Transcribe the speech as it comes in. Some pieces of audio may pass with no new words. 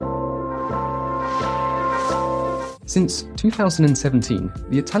Since 2017,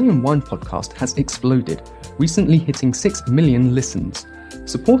 the Italian Wine Podcast has exploded, recently hitting 6 million listens.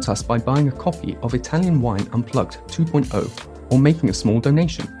 Support us by buying a copy of Italian Wine Unplugged 2.0 or making a small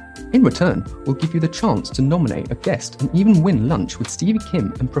donation. In return, we'll give you the chance to nominate a guest and even win lunch with Stevie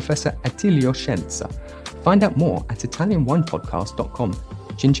Kim and Professor Attilio Scienza. Find out more at italianwinepodcast.com.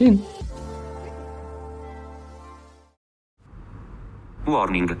 Cin cin!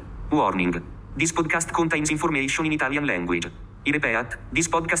 Warning. Warning. This podcast contains information in Italian language. I repeat, this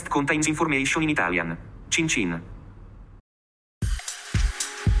podcast contains information in Italian. Cin cin.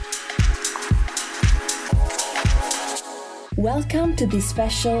 Welcome to this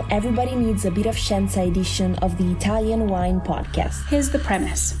special Everybody Needs a Bit of Scienza edition of the Italian Wine Podcast. Here's the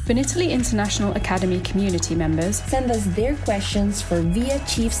premise. Vinitaly International Academy community members send us their questions for via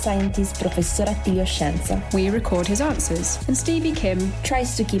Chief Scientist Professor Attilio Scienza. We record his answers, and Stevie Kim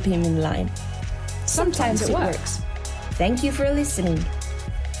tries to keep him in line. Sometimes it works. Thank you for listening.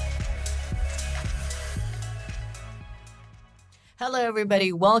 Hello,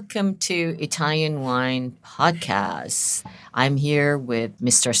 everybody. Welcome to Italian Wine Podcast. I'm here with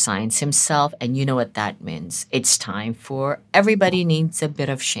Mr. Science himself, and you know what that means. It's time for Everybody Needs a Bit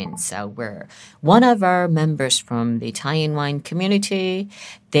of Scienza, where one of our members from the Italian wine community,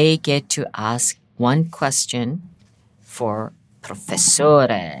 they get to ask one question for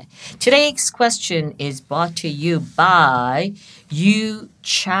Professore. Today's question is brought to you by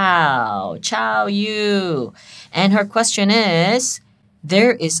Chow. Chow, you. And her question is,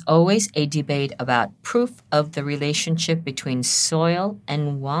 there is always a debate about proof of the relationship between soil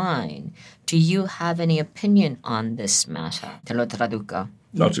and wine. Do you have any opinion on this matter? Te lo traduco.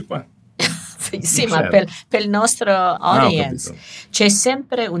 No, c'è qua. Sì, ma per il nostro audience c'è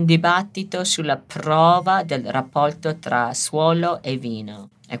sempre un dibattito sulla prova del rapporto tra suolo e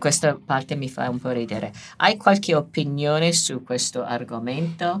vino. E questa parte mi fa un po' ridere. Hai qualche opinione su questo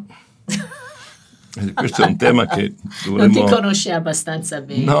argomento? Questo è un tema che dovremmo... Non ti conosci abbastanza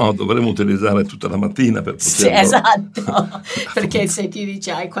bene. No, dovremmo utilizzare tutta la mattina per poterlo... Sì, esatto, perché se ti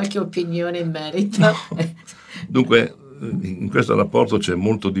dice hai qualche opinione in merito... No. Dunque, in questo rapporto c'è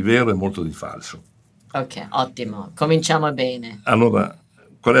molto di vero e molto di falso. Ok, ottimo, cominciamo bene. Allora,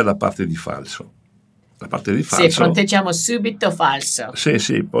 qual è la parte di falso? La parte di falso... Sì, fronteggiamo subito falso.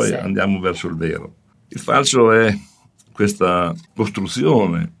 Sì, poi andiamo verso il vero. Il falso è questa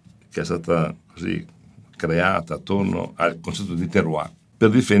costruzione che è stata così creata attorno al concetto di terroir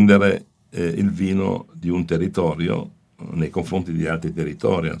per difendere il vino di un territorio nei confronti di altri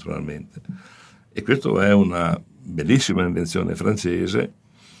territori, naturalmente. E questo è una bellissima invenzione francese,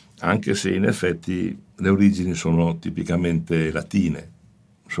 anche se in effetti le origini sono tipicamente latine.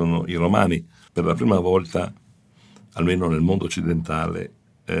 Sono i romani, per la prima volta, almeno nel mondo occidentale,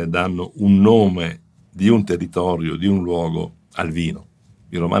 danno un nome di un territorio, di un luogo al vino.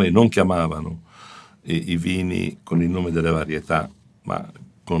 I romani non chiamavano i vini con il nome delle varietà, ma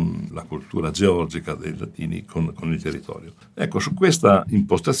con la cultura georgica dei latini, con il territorio. Ecco, su questa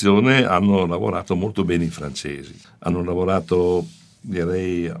impostazione hanno lavorato molto bene i francesi. Hanno lavorato,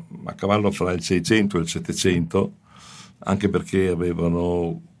 direi, a cavallo fra il 600 e il 700, anche perché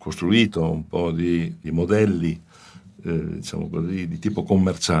avevano costruito un po' di modelli, diciamo così, di tipo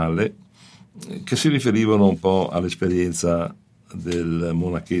commerciale, che si riferivano un po' all'esperienza del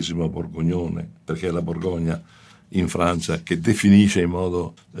monachesimo borgognone, perché è la Borgogna in Francia che definisce in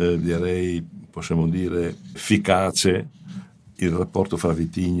modo, direi, possiamo dire, efficace il rapporto fra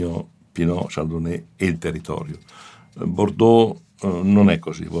vitigno, Pinot, Chardonnay e il territorio. Bordeaux non è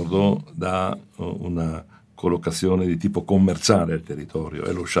così. Bordeaux dà una collocazione di tipo commerciale al territorio,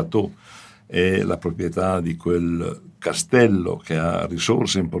 è lo château, è la proprietà di quel castello che ha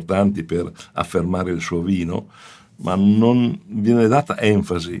risorse importanti per affermare il suo vino, ma non viene data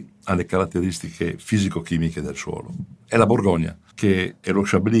enfasi alle caratteristiche fisico-chimiche del suolo. È la Borgogna e lo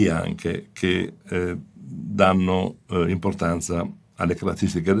Chablis anche che danno importanza alle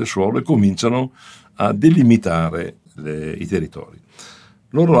caratteristiche del suolo e cominciano a delimitare i territori.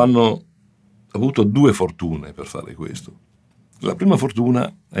 Loro hanno avuto due fortune per fare questo. La prima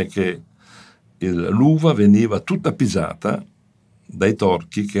fortuna è che l'uva veniva tutta pisata dai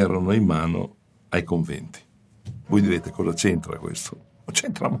torchi che erano in mano ai conventi. Voi direte cosa c'entra questo?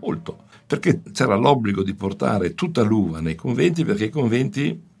 C'entra molto, perché c'era l'obbligo di portare tutta l'uva nei conventi, perché i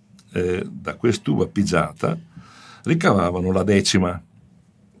conventi da quest'uva pigiata ricavavano la decima,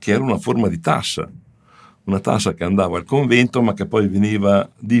 che era una forma di tassa, una tassa che andava al convento ma che poi veniva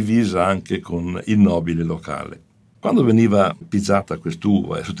divisa anche con il nobile locale. Quando veniva pigiata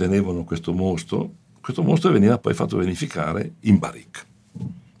quest'uva e sostenevano questo mosto veniva poi fatto vinificare in barrique.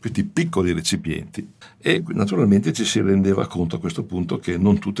 questi piccoli recipienti, e naturalmente ci si rendeva conto a questo punto che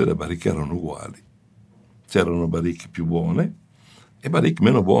non tutte le baricche erano uguali. C'erano baricche più buone e baricche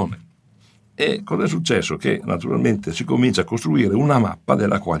meno buone. E cosa è successo? Che naturalmente si comincia a costruire una mappa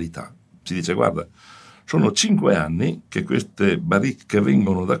della qualità. Si dice, guarda, sono 5 anni che queste baricche che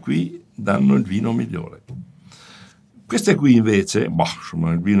vengono da qui danno il vino migliore. Queste qui invece,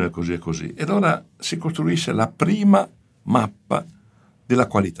 insomma, il vino è così e così. E allora si costruisce la prima mappa della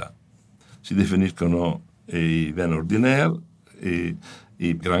qualità. Si definiscono i vins ordinaires,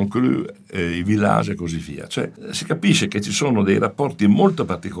 i Grand Cru, i village e così via. Cioè si capisce che ci sono dei rapporti molto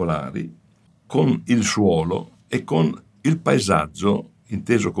particolari con il suolo e con il paesaggio,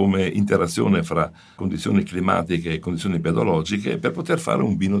 inteso come interazione fra condizioni climatiche e condizioni pedologiche, per poter fare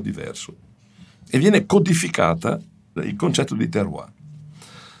un vino diverso. E viene codificata il concetto di terroir.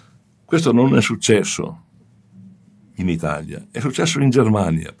 Questo non è successo in Italia, è successo in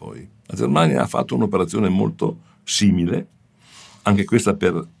Germania poi. La Germania ha fatto un'operazione molto simile, anche questa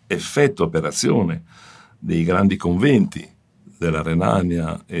per effetto operazione dei grandi conventi della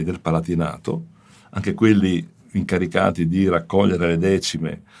Renania e del Palatinato, anche quelli incaricati di raccogliere le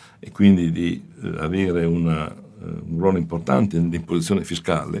decime e quindi di avere un ruolo importante nell'imposizione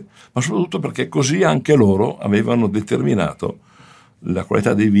fiscale, ma soprattutto perché così anche loro avevano determinato la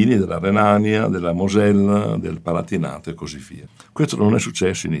qualità dei vini della Renania, della Mosella, del Palatinato e così via. Questo non è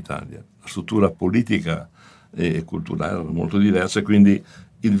successo in Italia. La struttura politica e culturale era molto diversa e quindi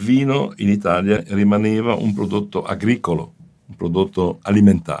il vino in Italia rimaneva un prodotto agricolo, un prodotto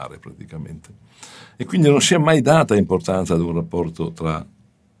alimentare praticamente. E quindi non si è mai data importanza ad un rapporto tra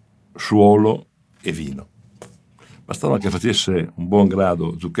suolo e vino. Bastava che facesse un buon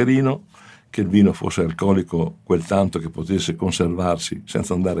grado zuccherino, che il vino fosse alcolico quel tanto che potesse conservarsi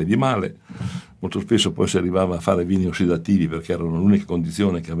senza andare di male. Molto spesso poi si arrivava a fare vini ossidativi perché erano l'unica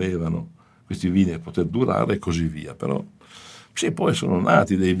condizione che avevano questi vini per poter durare e così via. Però sì, poi sono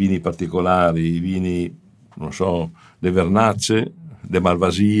nati dei vini particolari, i vini, non so, le vernacce, le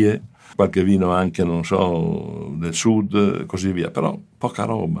malvasie, qualche vino anche, non so, del sud e così via, però poca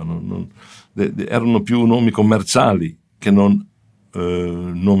roba, erano più nomi commerciali che non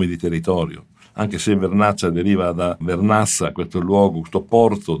nomi di territorio, anche se Vernaccia deriva da Vernazza, questo luogo, questo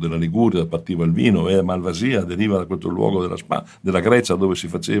porto della Liguria dove partiva il vino, e Malvasia deriva da questo luogo della Grecia dove si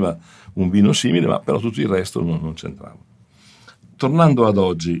faceva un vino simile, ma però tutto il resto non c'entrava. Tornando ad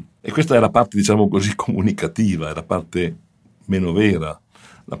oggi, e questa è la parte, diciamo così, comunicativa, è la parte meno vera,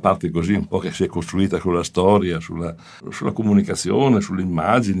 la parte così un po' che si è costruita sulla storia, sulla comunicazione, sulle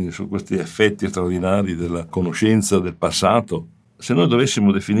immagini, su questi effetti straordinari della conoscenza del passato. Se noi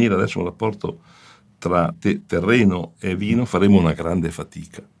dovessimo definire adesso un rapporto tra terreno e vino, faremo una grande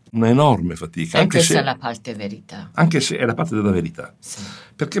fatica, una enorme fatica. E questa è la parte verità. Anche se è la parte della verità. Sì.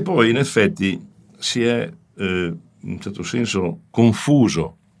 Perché poi in effetti si è, in un certo senso,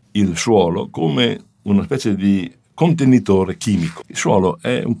 confuso il suolo come una specie di contenitore chimico. Il suolo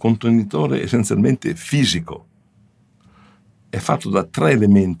è un contenitore essenzialmente fisico. È fatto da 3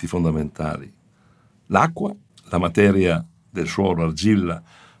 elementi fondamentali: l'acqua, la materia del suolo, argilla,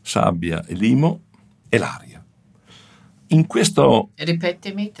 sabbia e limo, e l'aria. In questo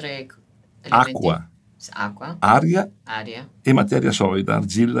Ripetimi 3 elementi. Acqua, aria e materia solida,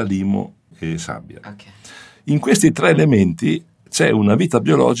 argilla, limo e sabbia. Okay. In questi 3 elementi c'è una vita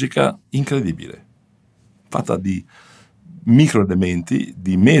biologica incredibile, fatta di microelementi,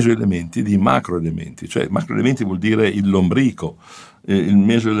 di mesoelementi, di macroelementi. Cioè macroelementi vuol dire il lombrico, il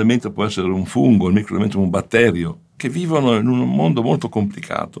mesoelemento può essere un fungo, il microelemento un batterio, che vivono in un mondo molto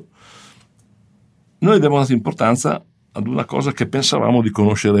complicato. Noi abbiamo dato importanza ad una cosa che pensavamo di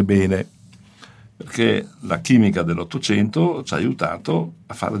conoscere bene, perché la chimica dell'Ottocento ci ha aiutato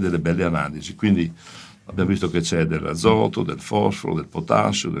a fare delle belle analisi. Quindi abbiamo visto che c'è dell'azoto, del fosforo, del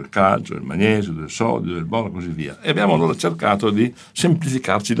potassio, del calcio, del magnesio, del sodio, del boro e così via. E abbiamo allora cercato di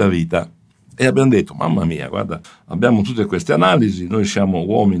semplificarci la vita. E abbiamo detto, mamma mia, guarda, abbiamo tutte queste analisi, noi siamo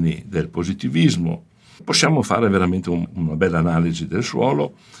uomini del positivismo, possiamo fare veramente una bella analisi del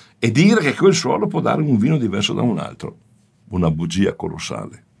suolo e dire che quel suolo può dare un vino diverso da un altro. Una bugia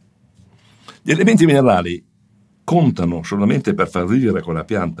colossale. Gli elementi minerali contano solamente per far vivere quella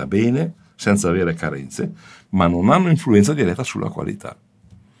pianta bene, senza avere carenze, ma non hanno influenza diretta sulla qualità.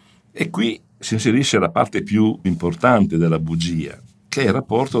 E qui si inserisce la parte più importante della bugia, che è il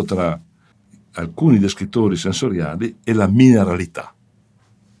rapporto tra alcuni descrittori sensoriali e la mineralità.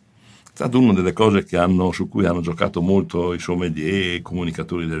 È stata una delle cose su cui hanno giocato molto i sommelier e i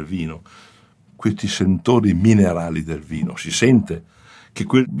comunicatori del vino, questi sentori minerali del vino. Si sente che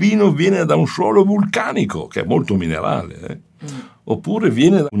quel vino viene da un suolo vulcanico, che è molto minerale, Oppure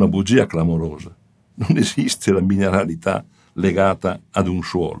viene una bugia clamorosa. Non esiste la mineralità legata ad un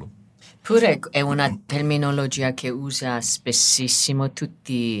suolo. Pure è una terminologia che usa spessissimo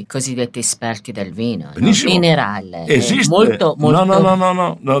tutti i cosiddetti esperti del vino. Benissimo. No? Minerale. Esiste. Molto.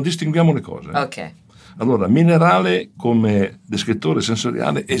 No, distinguiamo le cose. Ok. Allora, minerale come descrittore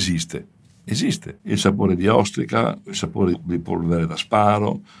sensoriale esiste. Il sapore di ostrica, il sapore di polvere da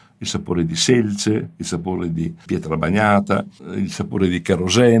sparo, il sapore di selce, il sapore di pietra bagnata, il sapore di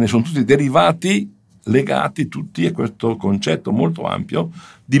cherosene, sono tutti derivati legati tutti a questo concetto molto ampio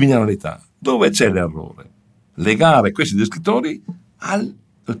di mineralità. Dove c'è l'errore? Legare questi descrittori ai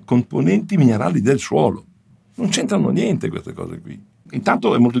componenti minerali del suolo. Non c'entrano niente queste cose qui.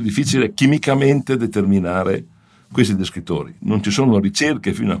 Intanto è molto difficile chimicamente determinare questi descrittori. Non ci sono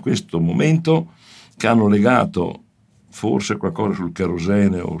ricerche fino a questo momento che hanno legato forse qualcosa sul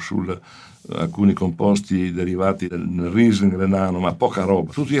cherosene o su alcuni composti derivati nel Riesling renano, ma poca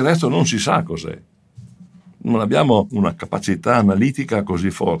roba. Tutto il resto non si sa cos'è. Non abbiamo una capacità analitica così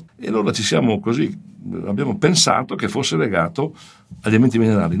forte. E allora abbiamo pensato che fosse legato agli elementi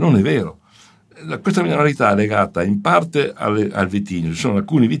minerali. Non è vero. Questa mineralità è legata in parte al vitigno. Ci sono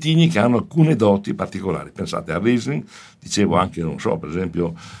alcuni vitigni che hanno alcune doti particolari. Pensate al Riesling, dicevo anche, non so, per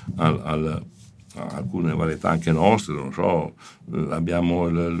esempio a alcune varietà anche nostre, non so, abbiamo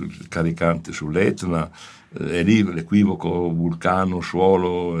il caricante sull'Etna, è lì l'equivoco vulcano,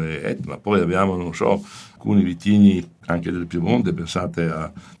 suolo e Etna. Poi abbiamo, non so, alcuni vitigni anche del Piemonte, pensate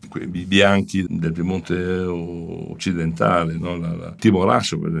a quei bianchi del Piemonte occidentale, no? La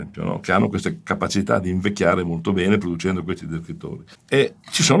Timorasso per esempio, no? Che hanno questa capacità di invecchiare molto bene producendo questi descrittori. E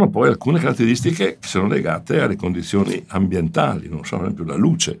ci sono poi alcune caratteristiche che sono legate alle condizioni ambientali, non so, per esempio la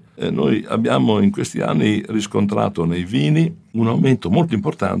luce. Noi abbiamo in questi anni riscontrato nei vini un aumento molto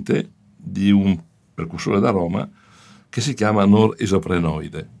importante di un precursore d'aroma che si chiama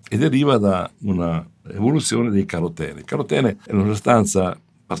norisoprenoide e deriva da una evoluzione dei carotene. Il carotene è una sostanza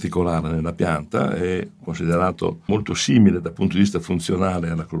particolare nella pianta, è considerato molto simile dal punto di vista funzionale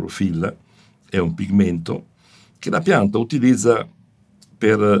alla clorofilla, è un pigmento che la pianta utilizza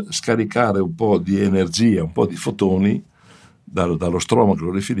per scaricare un po' di energia, un po' di fotoni dallo stroma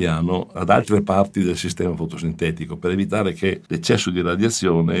clorofiliano ad altre parti del sistema fotosintetico, per evitare che l'eccesso di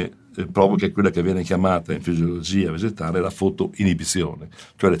radiazione provochi quella che viene chiamata in fisiologia vegetale la fotoinibizione,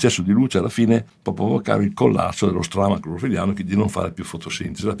 cioè l'eccesso di luce alla fine può provocare il collasso dello stroma clorofiliano di non fare più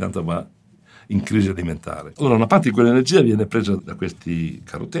fotosintesi, la pianta va in crisi alimentare. Allora una parte di quell'energia viene presa da questi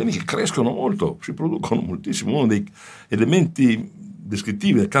caroteni che crescono molto, si producono moltissimo. Uno dei elementi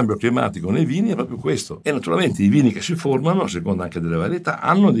descrittivi del cambio climatico nei vini è proprio questo. E naturalmente i vini che si formano, a seconda anche delle varietà,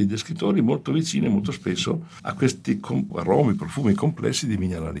 hanno dei descrittori molto vicini molto spesso a questi aromi, profumi complessi di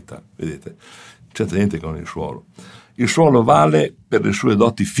mineralità. Vedete? C'è niente con il suolo. Il suolo vale per le sue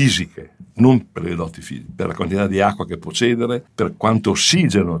doti fisiche, non per le doti fisiche, per la quantità di acqua che può cedere, per quanto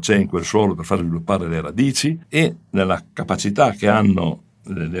ossigeno c'è in quel suolo per far sviluppare le radici e nella capacità che hanno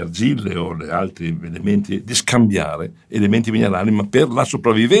le argille o gli altri elementi di scambiare elementi minerali, ma per la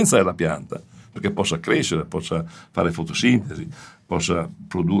sopravvivenza della pianta, perché possa crescere, possa fare fotosintesi, possa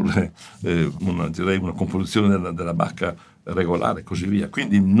produrre una composizione della bacca regolare e così via.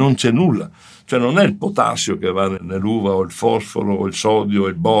 Quindi non c'è nulla, cioè non è il potassio che va nell'uva o il fosforo o il sodio o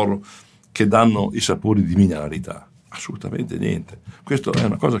il boro che danno i sapori di mineralità. Assolutamente niente. Questa è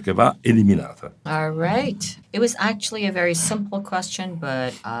una cosa che va eliminata. All right. It was actually a very simple question,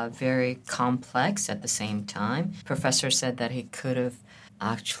 but very complex at the same time. Professor said that he could have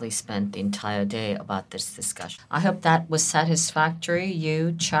actually spent the entire day about this discussion. I hope that was satisfactory.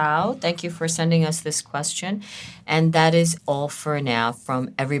 You, Chow, thank you for sending us this question. And that is all for now from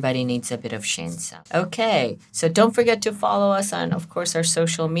Everybody Needs a Bit of Scienza. Okay, so don't forget to follow us on, of course, our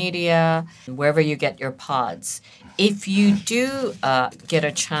social media, wherever you get your pods. If you do get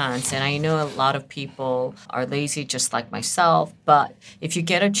a chance, and I know a lot of people are lazy just like myself, but if you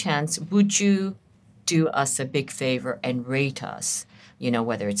get a chance, would you do us a big favor and rate us? You know,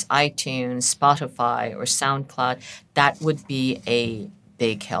 whether it's iTunes, Spotify, or SoundCloud, that would be a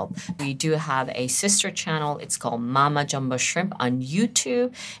big help. We do have a sister channel. It's called Mama Jumbo Shrimp on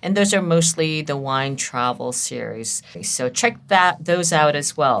YouTube, and those are mostly the wine travel series. So check those out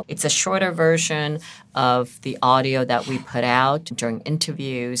as well. It's a shorter version of the audio that we put out during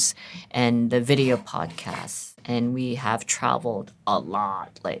interviews and the video podcasts. And we have traveled a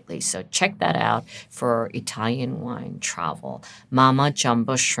lot lately. So check that out for Italian wine travel. Mama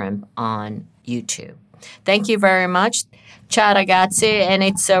Jumbo Shrimp on YouTube. Thank you very much. Ciao ragazzi, and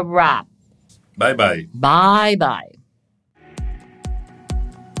it's a wrap. Bye bye. Bye bye.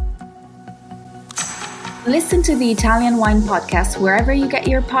 Listen to the Italian Wine Podcast wherever you get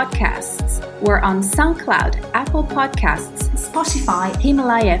your podcasts. We're on SoundCloud, Apple Podcasts, Spotify,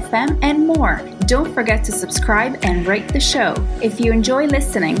 Himalaya FM, and more. Don't forget to subscribe and rate the show. If you enjoy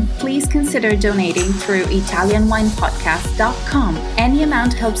listening, please consider donating through ItalianWinePodcast.com. Any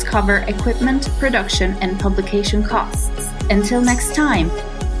amount helps cover equipment, production, and publication costs. Until next time,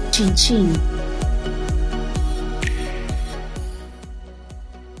 cin cin.